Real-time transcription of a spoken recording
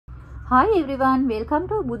Hi everyone, welcome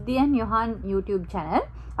to Buddhi and Yohan YouTube channel.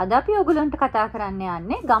 අද අපි ඔයගොල්ලන්ට කතා කරන්න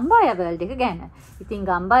යන්නේ ගම්බාය වර්ල්ඩ් එක ගැන. ඉතින්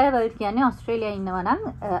ගම්බාය වර්ල්ඩ් කියන්නේ ඕස්ට්‍රේලියාවේ ඉන්නවා නම්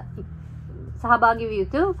සහභාගී විය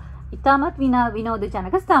යුතු ඉතාමත් විනෝද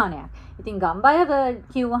ජනක ස්ථානයක්. ඉතින් ගම්බාය වර්ල්ඩ්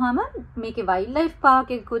කිව්වහම මේකේ වයිල්ඩ් ලයිෆ්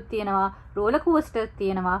පාක් එකකුත් තියෙනවා, රෝලර් කෝස්ටර්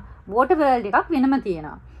තියෙනවා, වෝටර් වර්ල්ඩ් එකක් වෙනම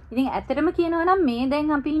තියෙනවා. ඉතින් ඇත්තටම කියනවා නම් මේ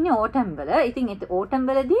දැන් අපි ඉන්නේ ඕටම් වල. ඉතින් ඕටම්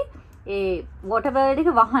වලදී ඒ වෝටර් වර්ල්ඩ්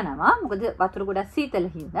එක වහනවා. මොකද වතුර ගොඩක් සීතල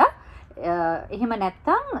හින්දා. එහෙම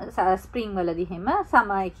නැත්තම් ස්ප්‍රින්ග් වලදී එහෙම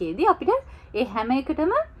සමයකේදී අපිට ඒ හැම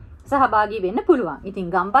එකටම සහභාගී වෙන්න පුළුවන්. ඉතින්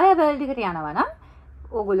ගම්බාය වර්ල්ඩ් එකට යනවා නම්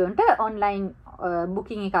ඕගොල්ලන්ට ඔන්ලයින්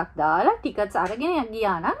බුකින් එකක් දාලා ටිකට්ස් අරගෙන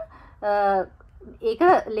ගියා නම් ඒක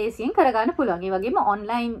ලේසියෙන් කරගන්න පුළුවන්. ඒ වගේම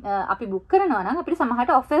ඔන්ලයින් අපි බුක් කරනවා නම් අපිට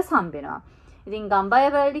සමහරට ඔෆර්ස් හම්බ වෙනවා. ඉතින්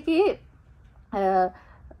ගම්බාය වර්ල්ඩ් එකේ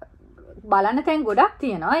බලන්න තැන් ගොඩක්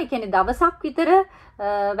තියෙනවා. ඒ කියන්නේ දවසක් විතර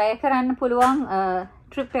වැය කරන්න පුළුවන්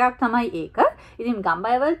ට්‍රිප් එකක් තමයි ඒක. ඉතින්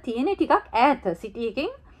ගම්බාය වර්ල්ඩ් තියෙන ටිකක් ඈත සිටි එකෙන්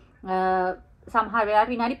සමහර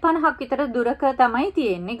වෙලාවට විනාඩි 50ක් විතර දුරක තමයි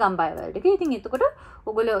තියෙන්නේ ගම්බාය වර්ල්ඩ් එක. ඉතින් එතකොට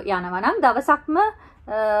ඔයගොල්ලෝ යනවා නම් දවසක්ම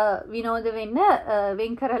විනෝද වෙන්න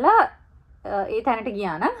වෙන් කරලා ඒ තැනට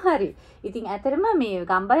ගියා නම් හරි. ඉතින් ඇතරම මේ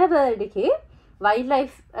ගම්බාය වර්ල්ඩ් එකේ වයිල්ඩ්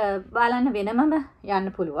ලයිෆ් බලන්න වෙනමම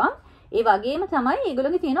යන්න පුළුවන්. ඒ වගේම තමයි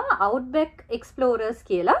ඒගොල්ලෝගේ තියෙනවා අවුට්බැක් එක්ස්ප්ලෝරර්ස්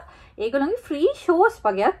කියලා. ඒගොල්ලෝගේ ෆ්‍රී ෂෝස්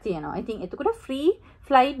වගේක් තියෙනවා. ඉතින් එතකොට ෆ්‍රී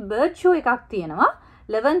ෆ්ලයිට් බර්ඩ් ෂෝ එකක් තියෙනවා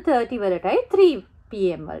 11:30 වලටයි 3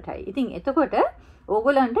 PM වලටයි. ඉතින් එතකොට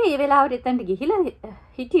ඕගොල්ලන්ට ඒ වෙලාවට එතනට ගිහිලා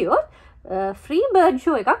හිටියොත් ෆ්‍රී බර්ඩ්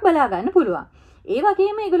ෂෝ එකක් බලා ගන්න පුළුවන්. ඒ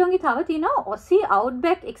වගේම ඒගොල්ලෝගේ තව තියෙනවා ඔසි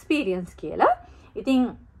අවුට්බැක් එක්ස්පීරියන්ස් කියලා. ඉතින්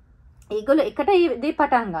ඒගොල්ලෝ එකට ඒ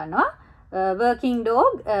පටන් ගන්නවා. working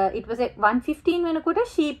dog it was 1:15 වෙනකොට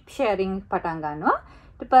sheep sharing පටන් ගන්නවා.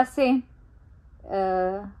 ඊට පස්සේ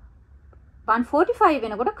 1:45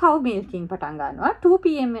 වෙනකොට cow milking පටන් ගන්නවා. 2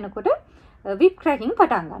 PM වෙනකොට whip cracking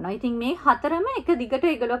පටන් ගන්නවා. ඉතින් මේ හතරම එක දිගට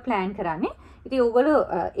ඒගොල්ලෝ plan කරන්නේ. ඉතින් ඕගොල්ලෝ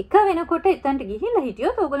එක වෙනකොට එතනට ගිහිල්ලා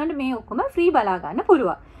හිටියොත් ඕගොල්ලන්ට මේ ඔක්කොම free බලා ගන්න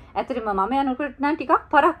පුළුවන්. ඇත්තටම මම යනකොට නම් ටිකක්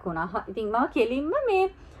පරක් වුණා. ඉතින් මම කෙලින්ම මේ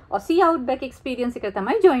Aussie Outback experience එක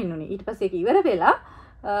තමයි join වුනේ. ඊට පස්සේ ඒක ඉවර වෙලා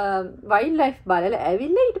වයිල්ඩ් ලයිෆ් බලලා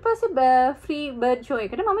ඇවිල්ලා ඊට පස්සේ ෆ්‍රී බර්ඩ් ෂෝ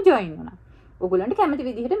එකට මම ජොයින් වුණා. ඔයගොල්ලන්ට කැමති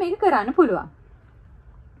විදිහට මේක කරන්න පුළුවන්.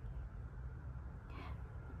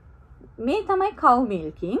 මේ තමයි cow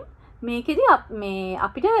milking. මේකෙදි මේ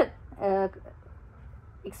අපිට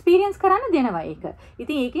එක්ස්පීරියන්ස් කරන්න දෙනවා ඒක.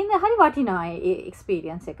 ඉතින් ඒකෙන් හරි වටිනවා ඒ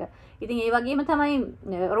එක්ස්පීරියන්ස් එක. ඉතින් ඒ වගේම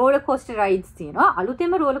තමයි රෝලර් කෝස්ටර් රයිඩ්ස් තියෙනවා.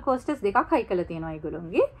 අලුතෙන්ම රෝලර් කෝස්ටර්ස් දෙකක් හයි කරලා තියෙනවා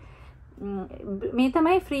ඒගොල්ලෝගේ. මේ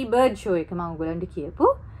තමයි ෆ්‍රී බර්ඩ් ෂෝ එක මම ඔයගොල්ලන්ට කියපු.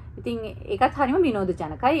 ඉතින් ඒකත් හරිම විනෝද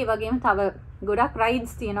ජනකයි. ඒ වගේම තව ගොඩක්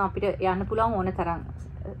රයිඩ්ස් තියෙනවා අපිට යන්න පුළුවන් ඕන තරම්.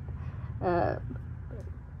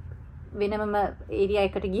 වෙනම ඒරියා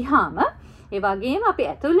එකට ගියාම ඒ වගේම අපි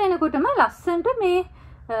ඇතුල් වෙනකොටම ලස්සනට මේ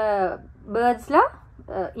බර්ඩ්ස්ලා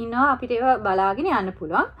ඉන්නවා අපිට ඒවා බලාගෙන යන්න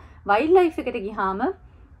පුළුවන්. වයිල්ඩ් ලයිෆ් එකට ගියාම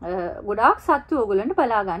ගොඩාක් සත්තු ඕගොල්ලන්ට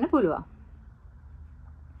බලා ගන්න පුළුවන්.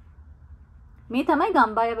 මේ තමයි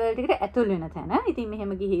ගම්බාය වර්ල්ඩ් එකට ඇතුල් වෙන තැන. ඉතින්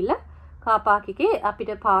මෙහෙම ගිහිල්ලා කාර් පාක් එකේ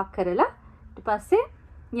අපිට පාක් කරලා ඊට පස්සේ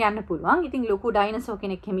යන්න පුළුවන්. ඉතින් ලොකු ඩයිනසෝ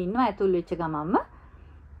කෙනෙක් හැම ඉන්නවා ඇතුල් වෙච්ච ගමන්ම.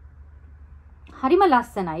 හරිම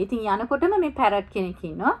ලස්සනයි. ඉතින් යනකොටම මේ පැරට් කෙනෙක්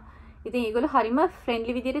ඉන්නවා. ඉතින් ඒගොල්ලෝ හරිම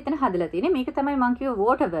ෆ්‍රෙන්ඩ්ලි විදිහට එතන හදලා තියෙන්නේ. මේක තමයි මම කිව්ව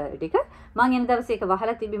වෝටර් වර්ල්ඩ් එක. මම එන දවසේ ඒක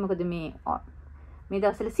වහලා තිබ්බේ මොකද මේ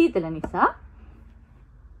දවස්වල සීතල නිසා.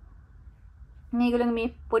 මේගොල්ලෝ මේ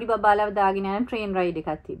පොඩි බබාලව දාගෙන යන ට්‍රේන් රයිඩ්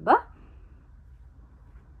එකක් තිබ්බා.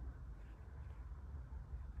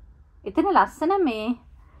 එතන ලස්සන මේ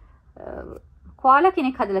කොයාලා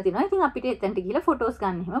කෙනෙක් හදලා තිනවා. ඉතින් අපිට එතනට ගිහලා ෆොටෝස්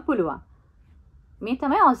ගන්න එහෙම පුළුවන්. මේ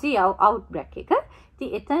තමයි Aussie Outback එක. ඉතින්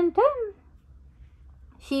එතනට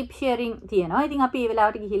sheep sharing තියෙනවා. ඉතින් අපි ඒ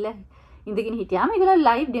වෙලාවට ගිහිල්ලා ඉඳගෙන හිටියාම ඒගොල්ලෝ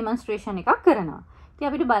live demonstration එකක් කරනවා. ඉතින්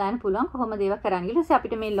අපිට බලන්න පුළුවන් කොහොමද ඒවා කරන්නේ කියලා. ඊට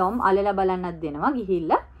අපිට මේ ලොම් අලලා බලන්නත් දෙනවා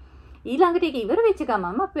ගිහිල්ලා. ඊළඟට ඒක ඉවර වෙච්ච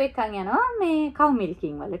ගමන්ම අපි එක්කන් යනවා මේ cow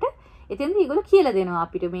milking වලට. එතෙන්දී ඒගොල්ලෝ කියලා දෙනවා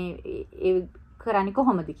අපිට මේ කරන්නේ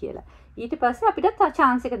කොහොමද කියලා. ඊට පස්සේ අපිට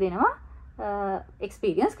chance එක දෙනවා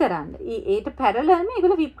experience කරන්න. ඒට parallel මේ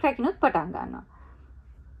ඒගොල්ලෝ whip cracking උත් පටන් ගන්නවා.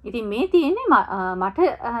 ඉතින් මේ තියෙන්නේ මට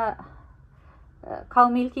cow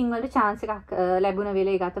milking වලට chance එකක් ලැබුණ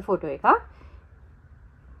වෙලේ ගත්ත ෆොටෝ එකක්.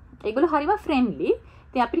 ඒගොල්ලෝ හරිම friendly.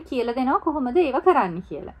 ඉතින් අපිට කියලා දෙනවා කොහොමද ඒව කරන්නේ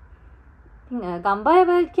කියලා. ඉතින් ගම්බාය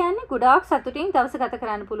වර්ල්ඩ් කියන්නේ ගොඩාක් සතුටින් දවස ගත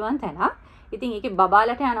කරන්න පුළුවන් තැනක්. ඉතින් ඒකේ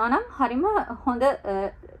බබාලට යනවා නම් හරිම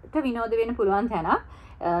හොඳට විනෝද වෙන්න පුළුවන් තැනක්.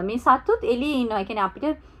 මේ සත්තුත් එළියේ ඉන්නවා. ඒ කියන්නේ අපිට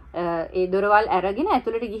ඒ දොරවල් අරගෙන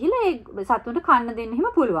ඇතුළට ගිහිල්ලා ඒ සත්තුන්ට කන්න දෙන්න එහෙම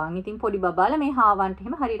පුළුවන්. ඉතින් පොඩි බබාලා මේ හාවන්ට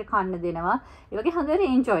එහෙම හරියට කන්න දෙනවා. ඒ වගේ හොඳට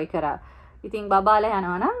එන්ජොයි කරා. ඉතින් බබාලා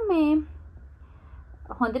යනවා නම් මේ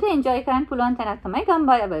හොඳට එන්ජොයි කරන්න පුළුවන් තැනක් තමයි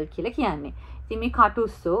ගම්බය වර්ල්ඩ් කියලා කියන්නේ. ඉතින් මේ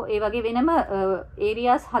කටුස්සෝ ඒ වගේ වෙනම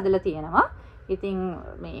ඒරියාස් හදලා තියෙනවා. ඉතින්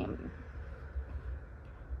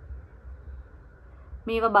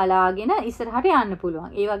මේවා බලාගෙන ඉස්සරහට යන්න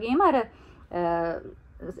පුළුවන්. ඒ වගේම අර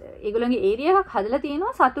ඒගොල්ලන්ගේ ඒරියා එකක් හදලා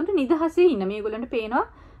තියෙනවා සතුන්ට නිදහසේ ඉන්න. මේගොල්ලන්ට පේනවා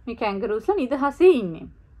මේ කැන්ගරූස්ලා නිදහසේ ඉන්නේ.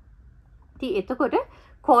 ඉතින් එතකොට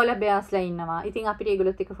කෝලා බෙයාස්ලා ඉන්නවා. ඉතින් අපිට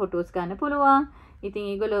ඒගොල්ලොත් එක්ක ෆොටෝස් ගන්න පුළුවන්. ඉතින්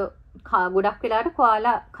ඒගොල්ලෝ ගොඩක් වෙලාවට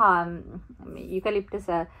කොයාලා යුකලිප්ටස්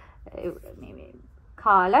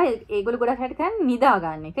කාලා ඒගොල්ලෝ ගොඩක් හැට කරන්නේ නිදා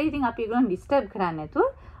ගන්න එක. ඉතින් අපි ඒගොල්ලන් ඩිස්ටර්බ් කරන්නේ නැතුව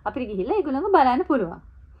අපිට ගිහිල්ලා ඒගොල්ලන්ව බලන්න පුළුවන්.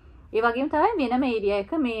 ඒ වගේම තමයි වෙනම ඒරියා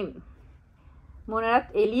එක මේ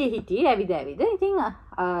මොනරත් එළියේ හිටියේ ඇවිද. ඉතින්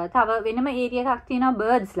තව වෙනම ඒරියා එකක් තියෙනවා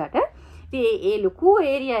බර්ඩ්ස්ලට. ඉතින් ඒ ලොකු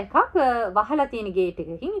ඒරියා එකක් වහලා තියෙන ගේට්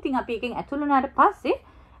එකකින්. ඉතින් අපි එකෙන් ඇතුළු වුණාට පස්සේ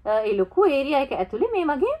ඒ ලොකු ඒරියා එක ඇතුලේ මේ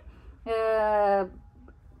වගේ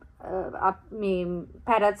මේ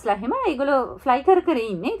පැරට්ස්ලා හැම ඒගොල්ලෝ ෆ්ලයි කර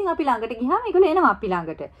ඉන්නේ. ඉතින් අපි ළඟට ගියාම ඒගොල්ලෝ එනවා අපි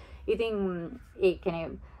ළඟට. ඉතින් ඒ කියන්නේ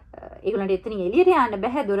ඒගොල්ලන්ට එතනින් එළියට යන්න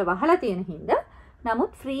බෑ දොර වහලා තියෙන හින්දා.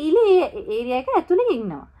 නමුත් ෆ්‍රීලි ඒ ඒරියා එක ඇතුලේ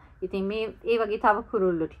ඉන්නවා. ඉතින් මේ ඒ වගේ තව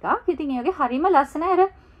කුරුල්ලෝ ටිකක්. ඉතින් ඒ වගේ හරිම ලස්සන අර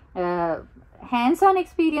hands on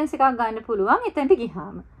experience එකක් ගන්න පුළුවන් එතනට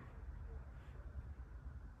ගියාම.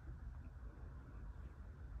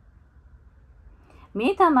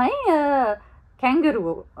 මේ තමයි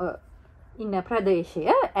කැන්ගරුවෝ ඉන්න ප්‍රදේශය.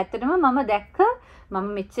 ඇත්තටම මම දැක්ක මම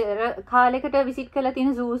මෙච්චර කාලයකට විසිට් කරලා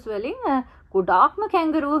තියෙන zoos වලින් ගොඩාක්ම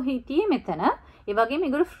කැන්ගරුවෝ හිටියේ මෙතන. ඒ වගේම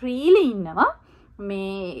ඒගොල්ලෝ ෆ්‍රීලි ඉන්නවා.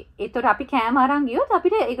 මේ ඒතර අපි කෑම අරන් ගියොත්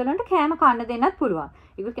අපිට ඒගොල්ලන්ට කෑම කන්න දෙන්නත් පුළුවන්.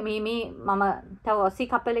 ඒගොල්ලෝ මේ මම තව ඔසි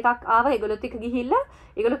කපල් එකක් ආවා ඒගොල්ලොත් එක්ක ගිහිල්ලා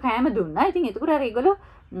ඒගොල්ලෝ කෑම දුන්නා. ඉතින් එතකොට අර ඒගොල්ලෝ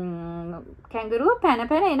කැන්ගරුවෝ පැන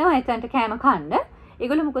එනවා එතනට කෑම කන්න.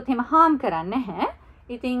 ඒගොල්ලෝ මොකොත් එහෙම හාම් කරන්නේ නැහැ.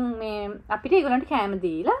 ඉතින් මේ අපිට ඒගොල්ලන්ට කෑම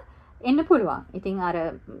දීලා එන්න පුළුවන්. ඉතින් අර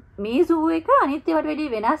මේ zoo එක අනිත් ඒවාට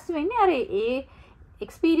වැඩිය වෙනස් වෙන්නේ අර ඒ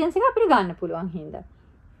එක්ස්පීරියන්ස් එක අපිට ගන්න පුළුවන් හින්දා.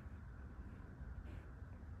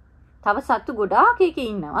 තව සත්තු ගොඩාක් එකේ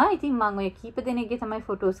ඉන්නවා. ඉතින් මම ඔය කීප දෙනෙක්ගේ තමයි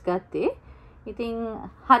ෆොටෝස් ගත්තේ. ඉතින්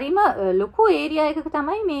හරිම ලොකු ඒරියා එකක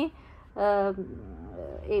තමයි මේ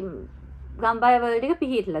ගම්බය වර්ල්ඩ් එක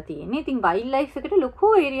පිහිටලා තියෙන්නේ. ඉතින් වයිල්ඩ් ලයිෆ් එකට ලොකු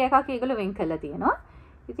ඒරියා එකක් ඒගොල්ලෝ වෙන් කරලා තියෙනවා.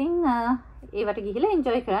 ඉතින් ඒවට ගිහිල්ලා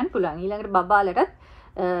එන්ජොයි කරන්න පුළුවන්. ඊළඟට බබාලටත්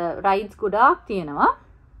රයිඩ්ස් ගොඩාක් තියෙනවා.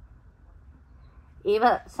 ඒව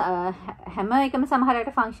හැම එකම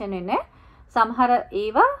සමහරකට ෆන්ක්ෂන් වෙන්නේ. සමහර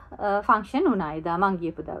ඒවා ෆන්ක්ෂන් වුණා එදා මං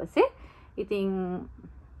ගියපු දවසේ. ඉතින්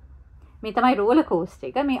මේ තමයි රෝලර් කෝස්ටර්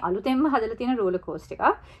එක. මේ අලුතෙන්ම හදලා තියෙන රෝලර් කෝස්ටර් එකක්.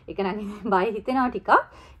 ඒක නම් බය හිතෙනවා ටිකක්.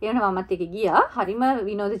 ඒ වෙන මමත් එක ගියා. හරිම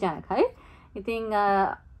විනෝදජනකයි. ඉතින්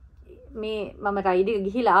මේ මම රයිඩ් එක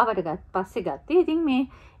ගිහිලා ආවට පස්සේ ගත්තේ. ඉතින්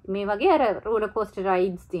මේ වගේ අර රෝලර් කෝස්ටර්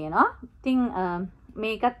රයිඩ්ස් තියෙනවා. ඉතින්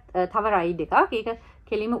මේකත් තව රයිඩ් එකක්. ඒක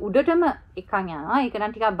කෙලිම උඩටම එකන් යනවා. ඒක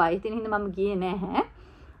නම් ටිකක් බය හිතෙන හින්දා මම ගියේ නැහැ.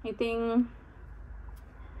 ඉතින්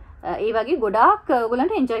ඒ වගේ ගොඩාක්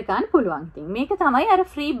ඔයගොල්ලන්ට එන්ජොයි කරන්න පුළුවන්. ඉතින් මේක තමයි අර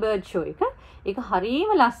ෆ්‍රී බර්ඩ් ෂෝ එක. ඒක හරිම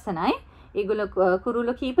ලස්සනයි. ඒගොල්ලෝ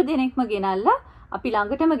කුරුල්ලෝ කීප දෙනෙක්ම ගෙනල්ලා අපි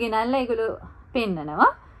ළඟටම ගෙනල්ලා ඒගොල්ලෝ පෙන්නනවා.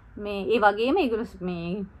 මේ ඒ වගේම ඒගොල්ලෝ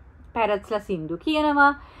මේ පැරට්ස්ලා සින්දු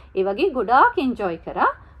කියනවා. ඒ වගේ ගොඩාක් එන්ජොයි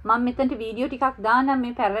කරා. මම මෙතනට වීඩියෝ ටිකක් දාන්නම්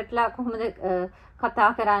මේ පැරට්ලා කොහොමද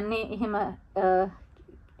කතා කරන්නේ එහෙම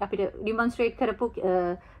අපිට ඩිමොන්ස්ට්‍රේට් කරපු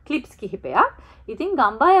ක්ලිප්ස් කිහිපයක්. ඉතින්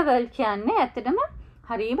ගම්බය වර්ල්ඩ් කියන්නේ ඇත්තටම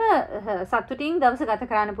හරිම සතුටින් දවස ගත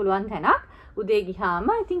කරන්න පුළුවන් තැනක්. උදේ ගියාම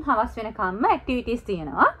ඉතින් හවස් වෙනකම්ම ඇක්ටිවිටීස්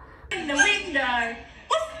තියෙනවා.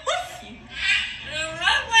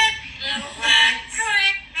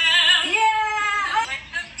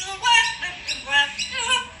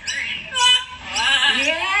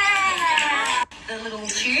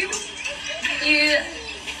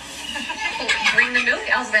 Bring the milk.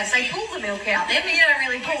 I was about to say pull the milk out there, but you don't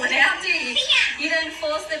really pull it out, do you? You don't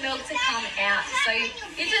force the milk to come out. So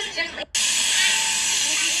you just gently.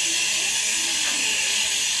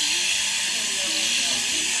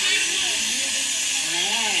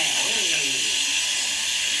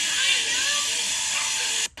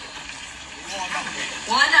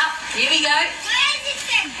 Wind up. Here we go.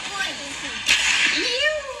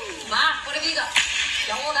 Mark, what have you got?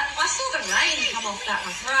 Oh, that, I saw the rain come off that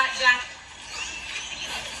one. Right, Jack.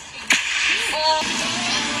 Oh.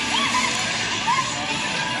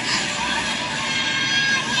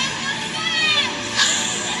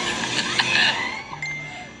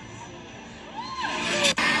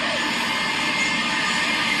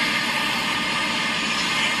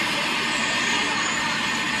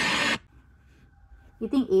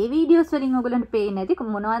 ඉතින් ඒ videos වලින් ඔයගලන්ට පේන්නේ නැති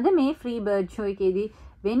මොනවද මේ free bird show එකේදී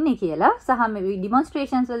වෙන්නේ කියලා සහ මේ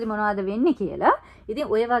ඩිමොන්ස්ට්‍රේෂන්ස් වලදී මොනවද වෙන්නේ කියලා.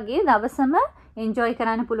 ඉතින් ඔය වගේ දවසම එන්ජොයි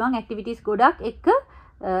කරන්න පුළුවන් ඇක්ටිවිටිස් ගොඩක් එක්ක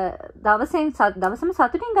දවසම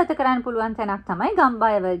සතුටින් ගත කරන්න පුළුවන් තැනක් තමයි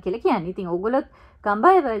ගම්බය වර්ල්ඩ් කියලා කියන්නේ. ඉතින් ඕගොල්ලෝ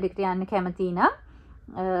ගම්බය වර්ල්ඩ් එකට යන්න කැමති නම්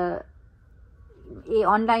ඒ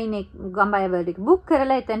ඔන්ලයින් ගම්බය වර්ල්ඩ් එක බුක්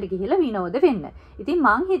කරලා එතනට ගිහිල්ලා විනෝද වෙන්න. ඉතින්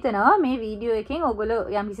මං හිතනවා මේ වීඩියෝ එකෙන් ඕගොල්ලෝ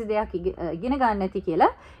යම් කිසි දෙයක් ඉගෙන ගන්න ඇති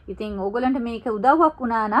කියලා. ඉතින් ඕගොල්ලන්ට මේක උදව්වක්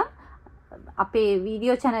වුණා නම් අපේ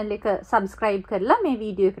වීඩියෝ channel එක subscribe කරලා මේ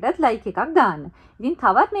වීඩියෝ එකටත් like එකක් දාන්න. ඉතින්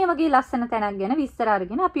තවත් මේ වගේ ලස්සන තැනක් ගැන විස්තර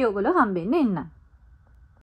අරගෙන අපි ඕගොල්ලෝ හම්බෙන්න එන්න.